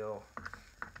do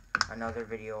another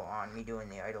video on me doing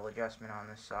the idle adjustment on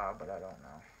this saw, but I don't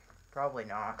know. Probably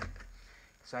not,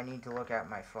 because I need to look at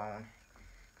my phone,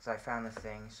 because I found the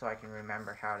thing so I can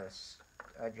remember how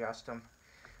to adjust them.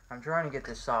 I'm trying to get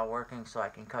this saw working so I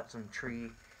can cut some tree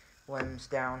limbs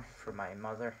down for my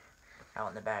mother out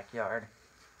in the backyard,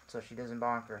 so she doesn't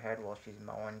bonk her head while she's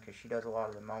mowing, because she does a lot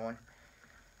of the mowing.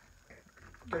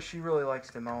 Because she really likes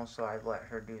to mow, so I've let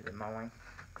her do the mowing.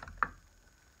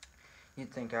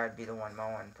 You'd think I'd be the one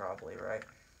mowing, probably, right?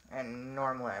 And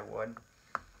normally I would.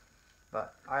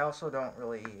 But I also don't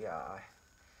really,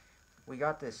 we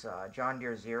got this John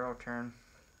Deere Zero Turn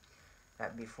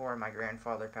that before my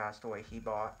grandfather passed away he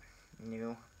bought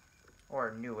new,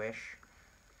 or newish.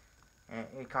 And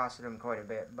it costed him quite a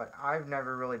bit. But I've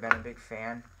never really been a big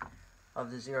fan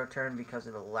of the Zero Turn because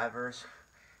of the levers.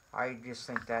 I just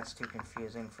think that's too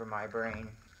confusing for my brain,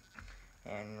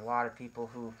 and a lot of people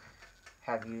who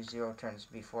have used Zero Turns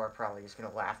before are probably just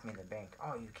gonna laugh me in the bank.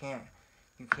 Oh, you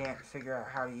can't figure out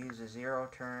how to use a Zero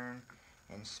Turn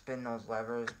and spin those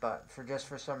levers, but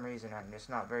for some reason I'm just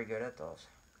not very good at those.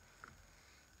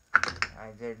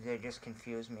 They just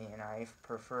confuse me, and I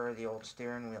prefer the old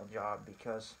steering wheel job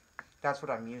because that's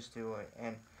what I'm used to,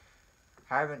 and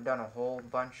I haven't done a whole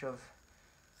bunch of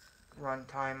run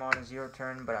time on a Zero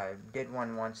Turn, but I did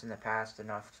one once in the past,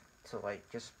 enough to like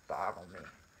just boggle me.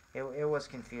 It was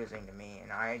confusing to me,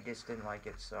 and I just didn't like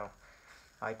it, so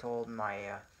I told my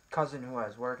cousin who I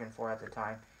was working for at the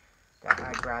time that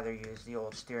I'd rather use the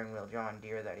old steering wheel John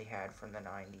Deere that he had from the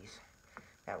 90s.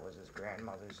 That was his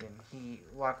grandmother's, and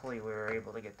luckily we were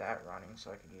able to get that running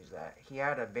so I could use that. He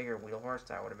had a bigger wheel horse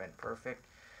that would have been perfect,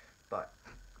 but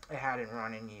it hadn't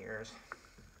run in years,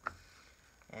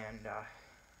 and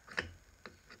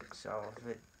so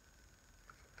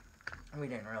we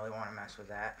didn't really want to mess with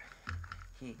that.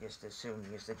 He just as soon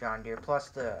used the John Deere. Plus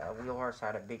the wheel horse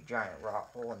had a big giant rot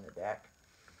hole in the deck.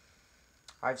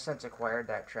 I've since acquired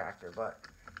that tractor, but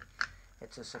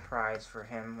it's a surprise for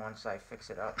him once I fix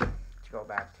it up to go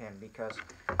back to him, because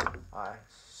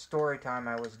story time,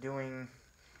 I was doing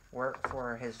work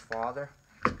for his father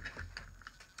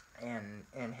and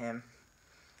him,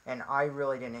 and I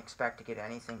really didn't expect to get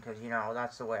anything, because, you know,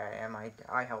 that's the way I am.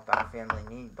 I help out family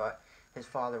need, but his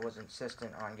father was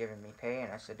insistent on giving me pay,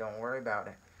 and I said, don't worry about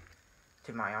it,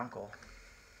 to my uncle.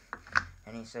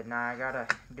 And he said, nah, I gotta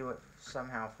do it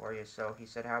somehow for you. So he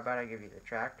said, how about I give you the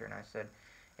tractor? And I said,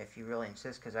 if you really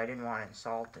insist, because I didn't want to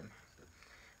insult him.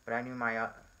 But I knew my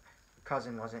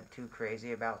cousin wasn't too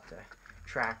crazy about the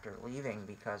tractor leaving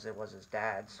because it was his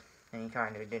dad's, and he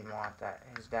kind of didn't want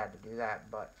his dad to do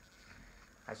that, but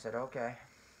I said, okay.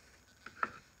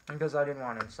 Because I didn't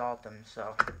want to insult him,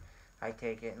 so I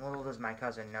take it. And little does my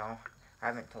cousin know, I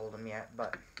haven't told him yet,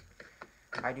 but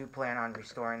I do plan on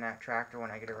restoring that tractor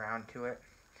when I get around to it,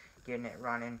 getting it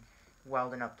running,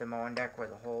 welding up the mowing deck where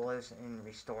the hole is, and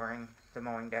restoring the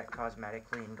mowing deck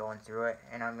cosmetically and going through it,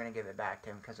 and I'm going to give it back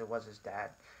to him because it was his dad.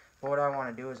 But what I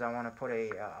want to do is I want to put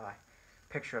a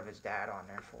picture of his dad on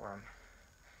there for him,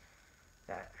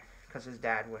 that because his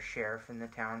dad was sheriff in the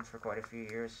town for quite a few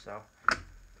years, so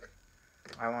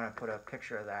I want to put a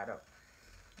picture of that up,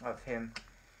 of him.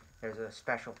 There's a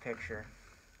special picture,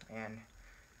 and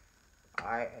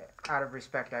out of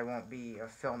respect, I won't be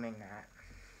filming that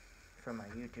for my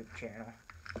YouTube channel,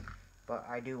 but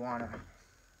I do want to,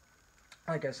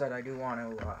 like I said, I do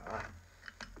want to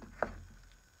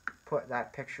put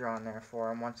that picture on there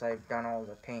for him once I've done all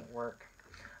the paint work.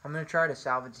 I'm going to try to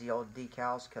salvage the old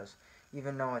decals, because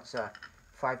even though it's a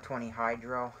 520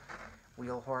 Hydro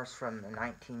wheel horse from the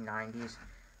 1990s,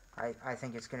 I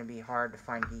think it's going to be hard to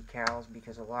find decals,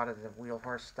 because a lot of the wheel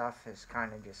horse stuff is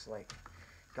kind of just like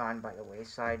gone by the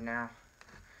wayside now,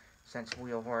 since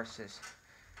wheel horses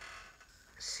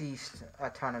ceased a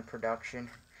ton of production,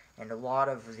 and a lot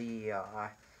of the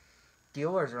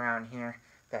dealers around here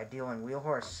that deal in wheel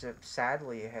horse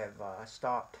sadly have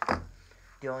stopped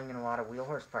dealing in a lot of wheel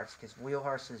horse parts, because wheel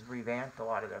horses revamped a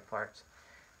lot of their parts.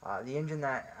 The engine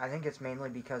that, I think it's mainly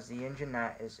because the engine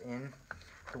that is in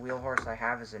the wheel horse I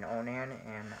have is an Onan,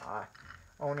 and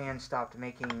Onan stopped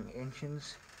making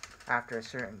engines after a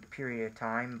certain period of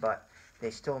time, but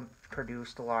they still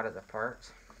produced a lot of the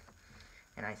parts.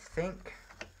 And I think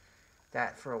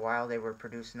that for a while they were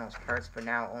producing those parts, but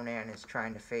now Onan is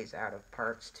trying to phase out of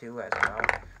parts too as well,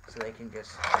 so they can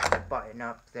just button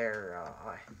up their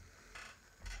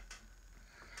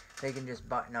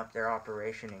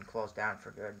operation and close down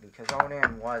for good, because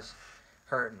Onan was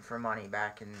hurting for money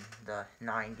back in the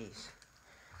 90s,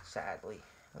 sadly,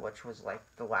 which was like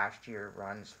the last year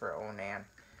runs for Onan.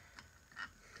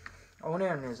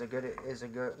 Onan was a good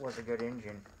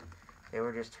engine. They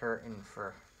were just hurting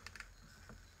for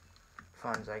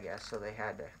funds, I guess, so they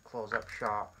had to close up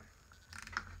shop,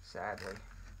 sadly.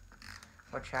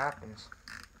 Which happens.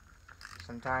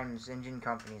 Sometimes engine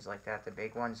companies like that, the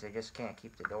big ones, they just can't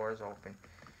keep the doors open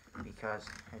because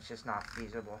it's just not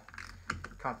feasible.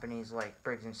 Companies like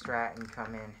Briggs & Stratton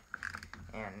come in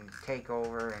and take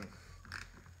over and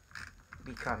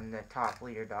become the top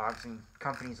leader dogs, and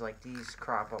companies like these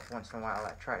crop up once in a while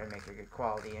that try to make a good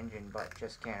quality engine but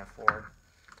just can't afford.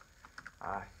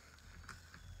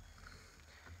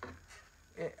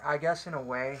 I guess in a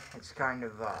way it's kind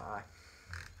of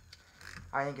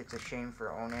I think it's a shame for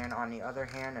Onan. On the other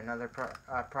hand, another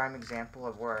prime example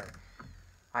of where,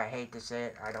 I hate to say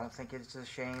it, I don't think it's a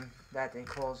shame that they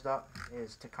closed up,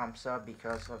 is Tecumseh,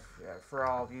 because of, for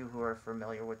all of you who are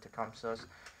familiar with Tecumseh's,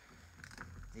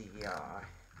 the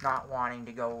not wanting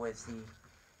to go with the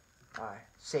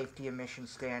safety emission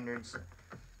standards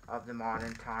of the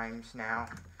modern times now,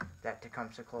 that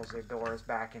Tecumseh closed their doors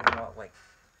back in, what, like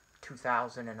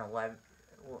 2011,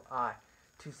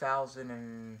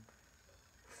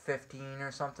 2015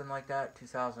 or something like that,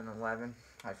 2011,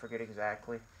 I forget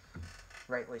exactly.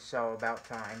 Rightly so, about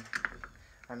time.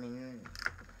 I mean,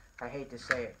 I hate to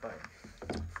say it, but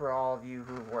for all of you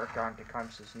who've worked on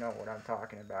Tecumsehs know what I'm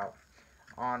talking about.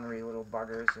 Ornery little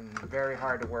buggers, and very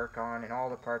hard to work on, and all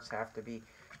the parts have to be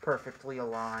perfectly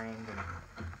aligned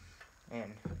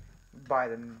and by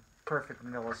the perfect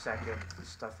millisecond and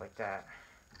stuff like that.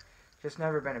 Just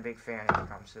never been a big fan of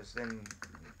Tecumsehs. And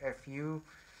if you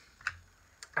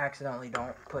accidentally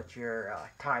don't put your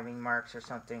timing marks or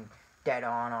something dead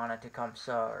on a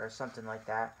Tecumseh or something like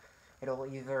that, it'll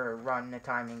either run the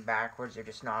timing backwards or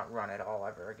just not run at all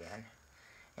ever again.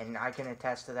 And I can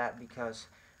attest to that because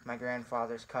my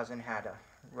grandfather's cousin had a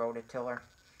rototiller.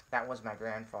 That was my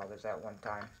grandfather's at one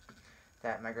time,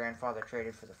 that my grandfather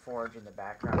traded for the Forge in the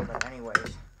background. But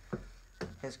anyways,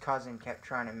 his cousin kept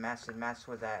trying to mess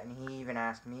with that, and he even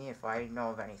asked me if I know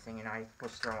of anything, and I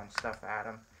was throwing stuff at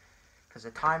him because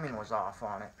the timing was off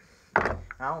on it. I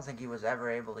don't think he was ever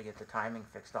able to get the timing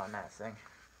fixed on that thing.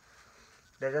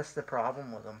 That's the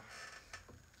problem with them.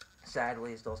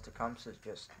 Sadly, is those Tecumsehs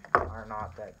just are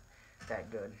not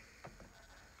that good.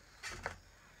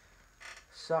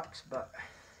 Sucks, but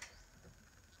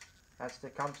that's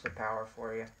Tecumseh power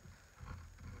for you.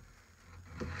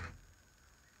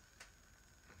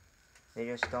 They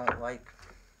just don't like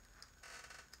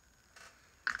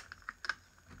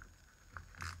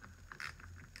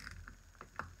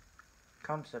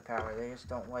Tecumseh power. They just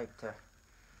don't like to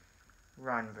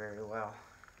run very well.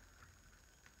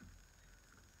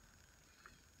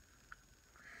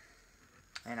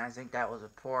 And I think that was a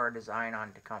poor design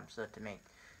on Tecumseh to make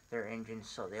their engines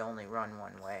so they only run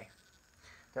one way.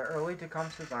 The early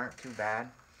Tecumsehs aren't too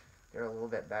bad. They're a little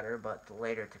bit better, but the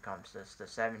later Tecumsehs, the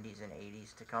 70s and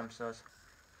 80s Tecumsehs,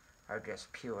 are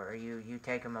just pure. You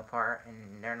take them apart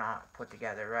and they're not put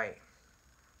together right.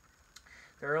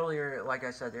 The earlier, like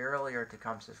I said, the earlier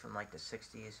Tecumsehs from like the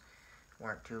 60s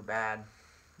weren't too bad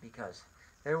because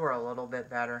they were a little bit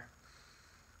better.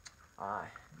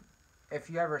 If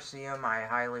you ever see them, I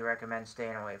highly recommend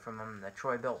staying away from them. The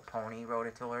Troy-Bilt Pony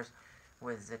rototillers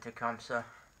with the Tecumseh,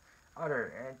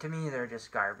 to me, they're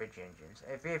just garbage engines.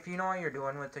 If you know what you're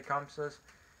doing with Tecumsehs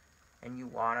and you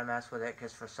want to mess with it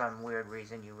because for some weird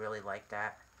reason you really like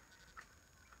that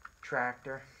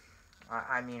tractor,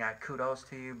 I mean, kudos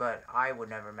to you, but I would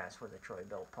never mess with a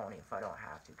Troy-Bilt Pony if I don't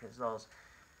have to, because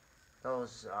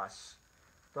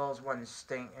those ones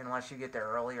stink unless you get the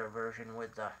earlier version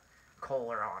with the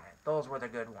Kohler on it. Those were the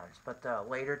good ones. But the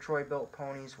later Troy-Bilt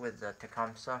ponies with the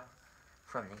Tecumseh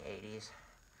from the 80s,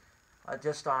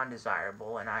 just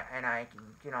undesirable, and I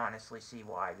can honestly see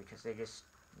why, because they just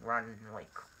run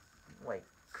like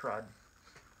crud,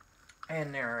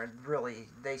 and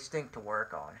they stink to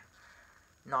work on.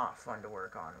 Not fun to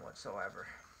work on whatsoever,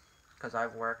 because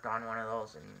I've worked on one of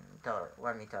those, and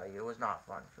let me tell you, it was not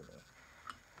fun for me.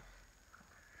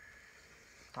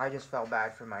 I just felt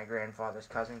bad for my grandfather's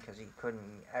cousin because he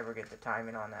couldn't ever get the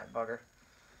timing on that bugger.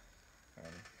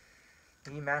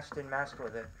 And he messed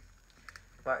with it.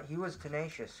 But he was a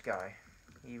tenacious guy.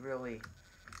 He really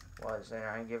was, and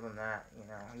I give him that.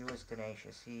 He was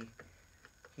tenacious. He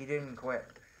didn't quit.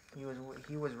 He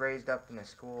was raised up in the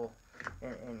school,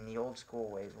 in the old school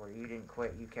ways, where you didn't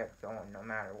quit. You kept going no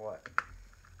matter what.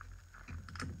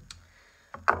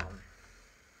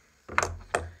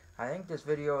 I think this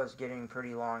video is getting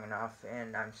pretty long enough,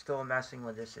 and I'm still messing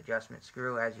with this adjustment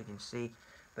screw, as you can see.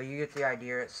 But you get the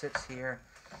idea. It sits here.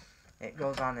 It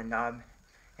goes on the nub,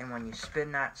 and when you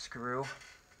spin that screw,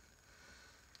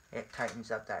 it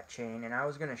tightens up that chain. And I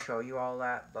was going to show you all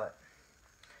that, but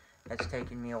it's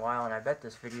taken me a while, and I bet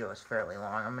this video is fairly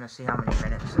long. I'm going to see how many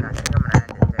minutes, and I think I'm going to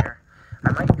end it there.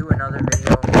 I might do another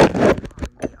video on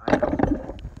the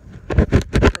idle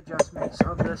adjustments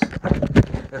of this, if I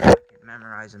can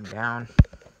memorize them down.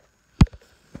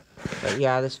 But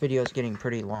yeah, this video is getting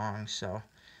pretty long, so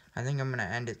I think I'm going to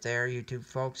end it there, YouTube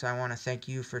folks. I want to thank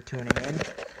you for tuning in.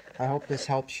 I hope this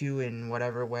helps you in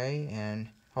whatever way, and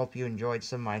hope you enjoyed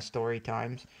some of my story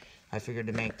times. I figured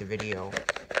to make the video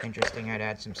interesting, I'd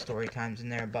add some story times in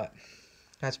there, but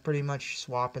that's pretty much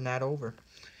swapping that over.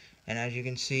 And as you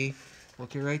can see,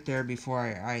 look right there before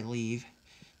I leave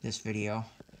this video.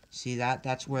 See that?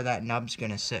 That's where that nub's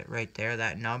going to sit right there.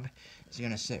 That nub is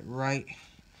going to sit right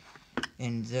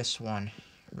in this one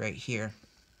right here.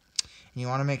 And you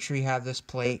want to make sure you have this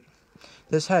plate.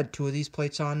 This had 2 of these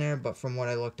plates on there, but from what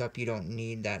I looked up, you don't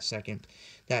need that second.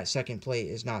 That second plate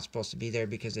is not supposed to be there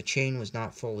because the chain was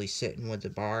not fully sitting with the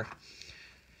bar.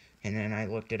 And then I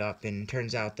looked it up, and it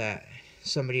turns out that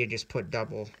somebody had just put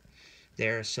double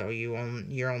there, so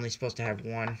you're only supposed to have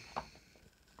 1.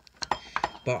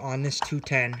 But on this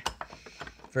 210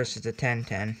 versus the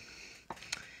 1010,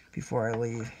 before I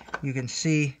leave, you can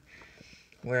see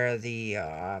where the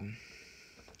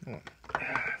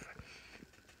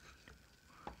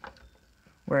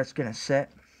where it's gonna sit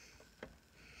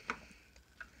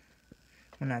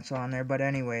when that's on there. But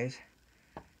anyways,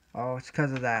 it's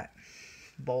because of that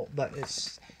bolt. But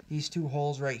it's these 2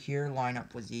 holes right here line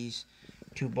up with these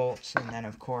 2 bolts, and then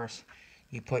of course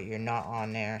you put your nut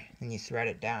on there and you thread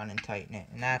it down and tighten it,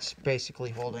 and that's basically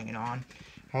holding it on.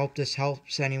 I hope this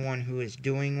helps anyone who is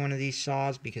doing one of these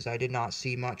saws, because I did not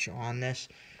see much on this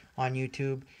on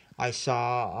YouTube. I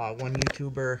saw one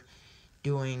YouTuber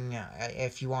doing,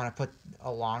 if you want to put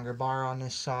a longer bar on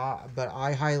this saw, but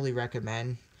I highly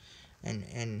recommend,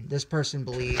 and this person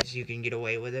believes you can get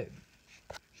away with it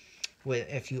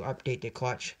if you update the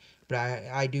clutch, but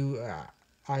I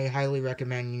highly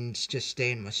recommend just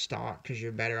staying with stock, because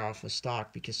you're better off with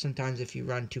stock, because sometimes if you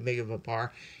run too big of a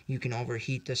bar, you can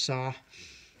overheat the saw.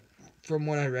 From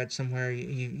what I read somewhere,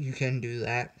 you can do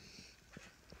that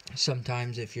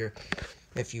sometimes if you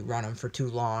run them for too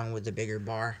long with the bigger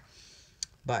bar.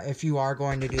 But if you are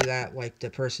going to do that, like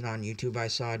the person on YouTube I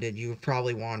saw did, you would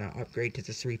probably want to upgrade to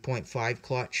the 3.5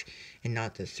 clutch and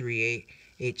not the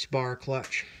 3/8 bar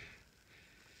clutch,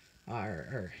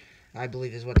 or I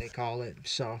believe is what they call it.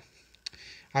 So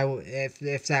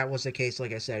if that was the case,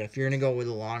 like I said, if you're going to go with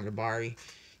a longer bar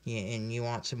and you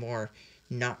want some more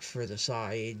nut for the saw,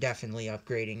 you're definitely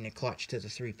upgrading the clutch to the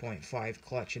 3.5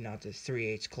 clutch and not the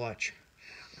 3/8 clutch,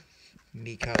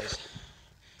 because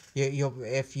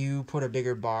if you put a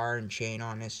bigger bar and chain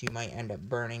on this, you might end up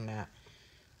burning that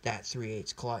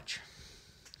 3/8 clutch.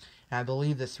 And I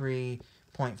believe the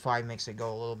 3.5 makes it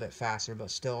go a little bit faster, but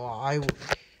still,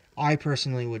 I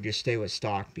personally would just stay with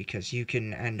stock, because you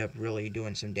can end up really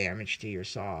doing some damage to your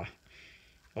saw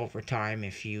over time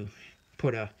if you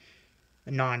put a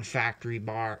non-factory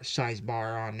size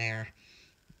bar on there,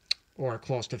 or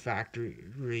close to factory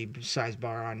size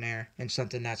bar on there, and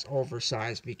something that's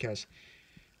oversized, because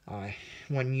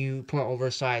when you put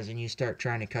oversized and you start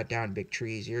trying to cut down big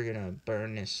trees, you're gonna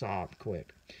burn this saw up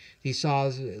quick. These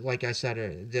saws, like I said,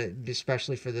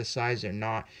 especially for this size, are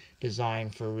not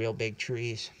designed for real big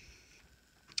trees.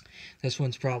 This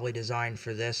one's probably designed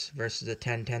for this, versus the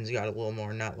 1010's got a little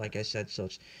more nut, like I said, so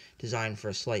it's designed for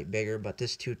a slight bigger. But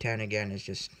this 210 again is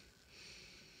just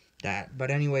that. But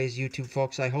anyways, YouTube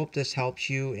folks, I hope this helps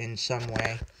you in some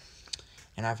way,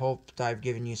 and I hope I've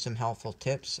given you some helpful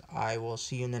tips. I will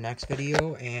see you in the next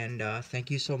video, and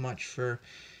thank you so much for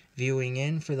viewing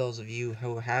in, for those of you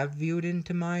who have viewed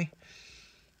into my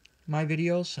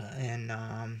videos.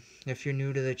 And if you're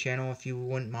new to the channel, if you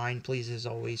wouldn't mind, please, as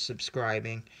always,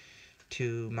 subscribing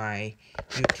to my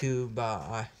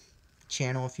YouTube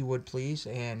channel, if you would please,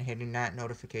 and hitting that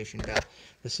notification bell.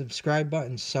 The subscribe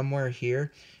button's somewhere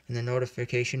here, and the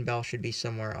notification bell should be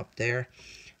somewhere up there.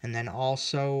 And then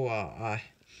also,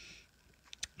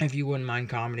 if you wouldn't mind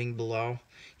commenting below,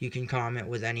 you can comment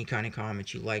with any kind of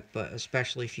comment you like, but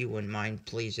especially if you wouldn't mind,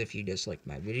 please, if you dislike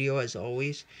my video, as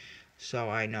always, so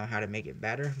I know how to make it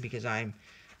better, because I'm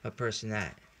a person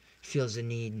that feels the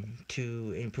need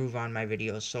to improve on my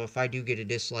videos. So if I do get a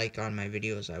dislike on my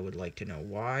videos, I would like to know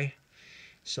why,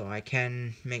 so I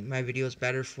can make my videos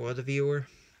better for the viewer,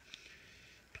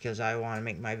 because I want to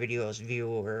make my videos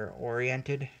viewer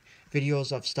oriented,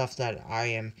 videos of stuff that I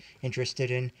am interested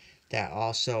in, that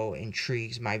also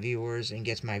intrigues my viewers and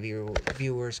gets my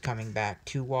viewers coming back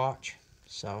to watch.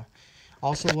 So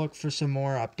also look for some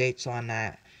more updates on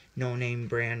that No Name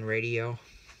brand radio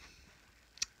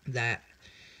that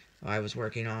I was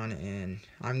working on, and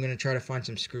I'm going to try to find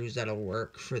some screws that'll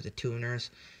work for the tuners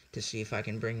to see if I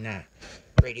can bring that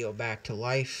radio back to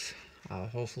life,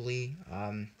 hopefully.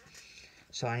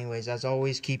 So anyways, as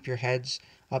always, keep your heads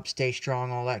up, stay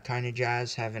strong, all that kind of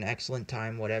jazz. Have an excellent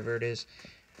time, whatever it is,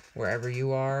 wherever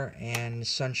you are, and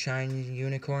sunshine,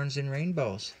 unicorns, and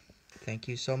rainbows. Thank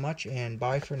you so much, and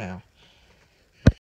bye for now.